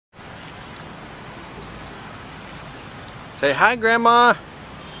Say hi, Grandma.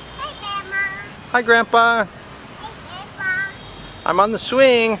 Hi, Grandma. Hi, Grandpa. Hey, Grandpa. I'm on the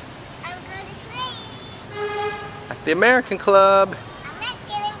swing I'm going to swing. at the American Club. I'm not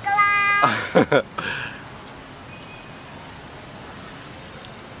getting glad.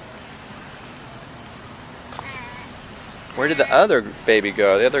 Where did the other baby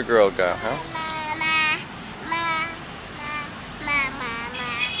go? The other girl go, huh?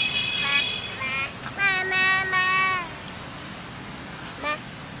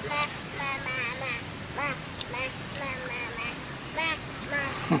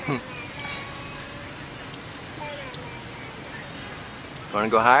 Want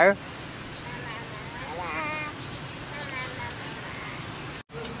to go higher?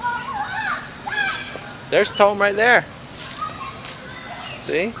 There's Tom right there.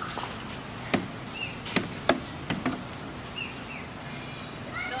 See?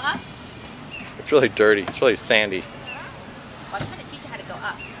 Go up? It's really dirty. It's really sandy. I'm trying to teach you how to go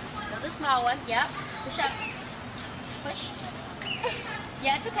up. Go the small one. Yep. Push up. Push.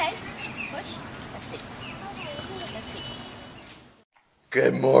 Yeah, it's okay. Push. Let's see. Let's see.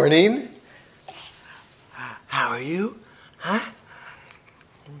 Good morning. How are you? Huh?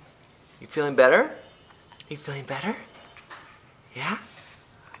 You feeling better? You feeling better? Yeah?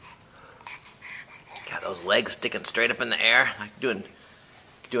 Got those legs sticking straight up in the air, like doing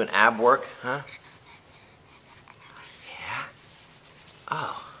ab work, huh? Yeah?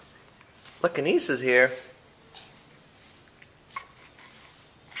 Oh. Look, Anise is here.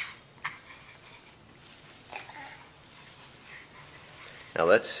 Now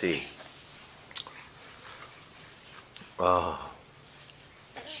let's see. Oh.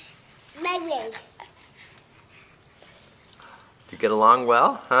 You get along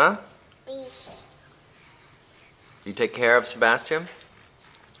well, huh? You take care of Sebastian?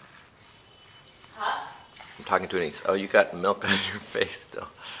 Huh? I'm talking to Anise. Oh, you got milk on your face still.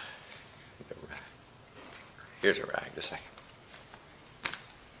 Here's a rag, just a second.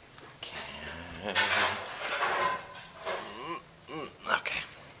 Okay.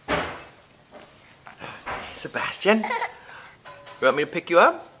 Hey, Sebastian. You want me to pick you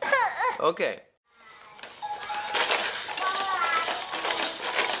up? Okay.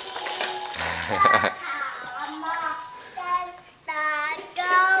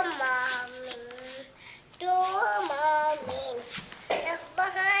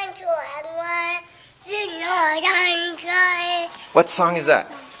 What song is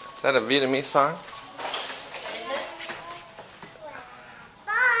that? Is that a Vietnamese song?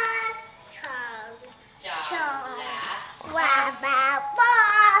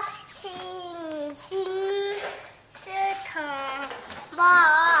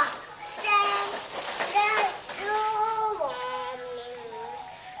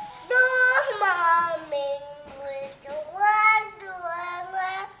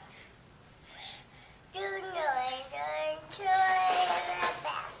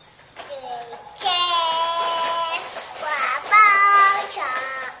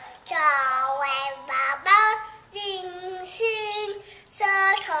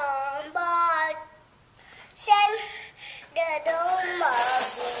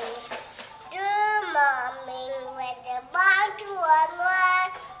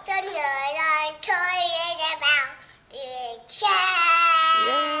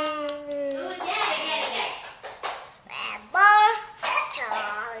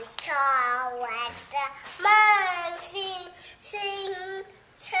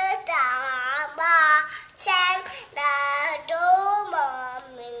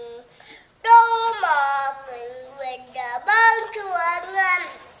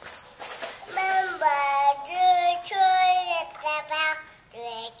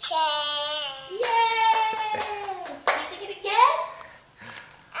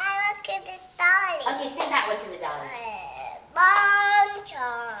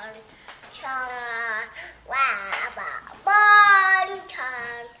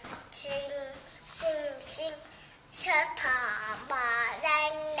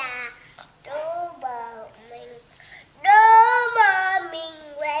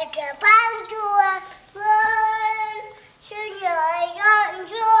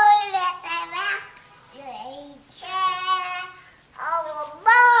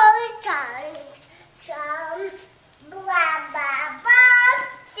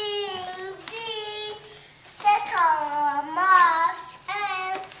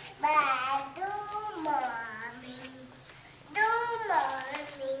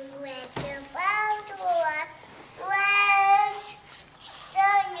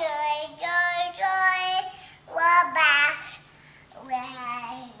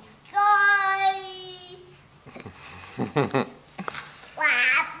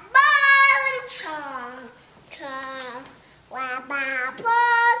 Quả bóng tròn tròn, quả bà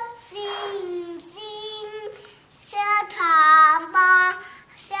phốt xinh xinh, sơ thỏ bò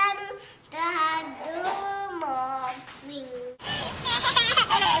xanh ta đứa một mình.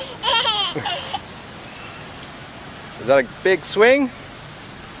 Is that a big swing?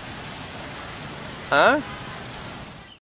 Huh?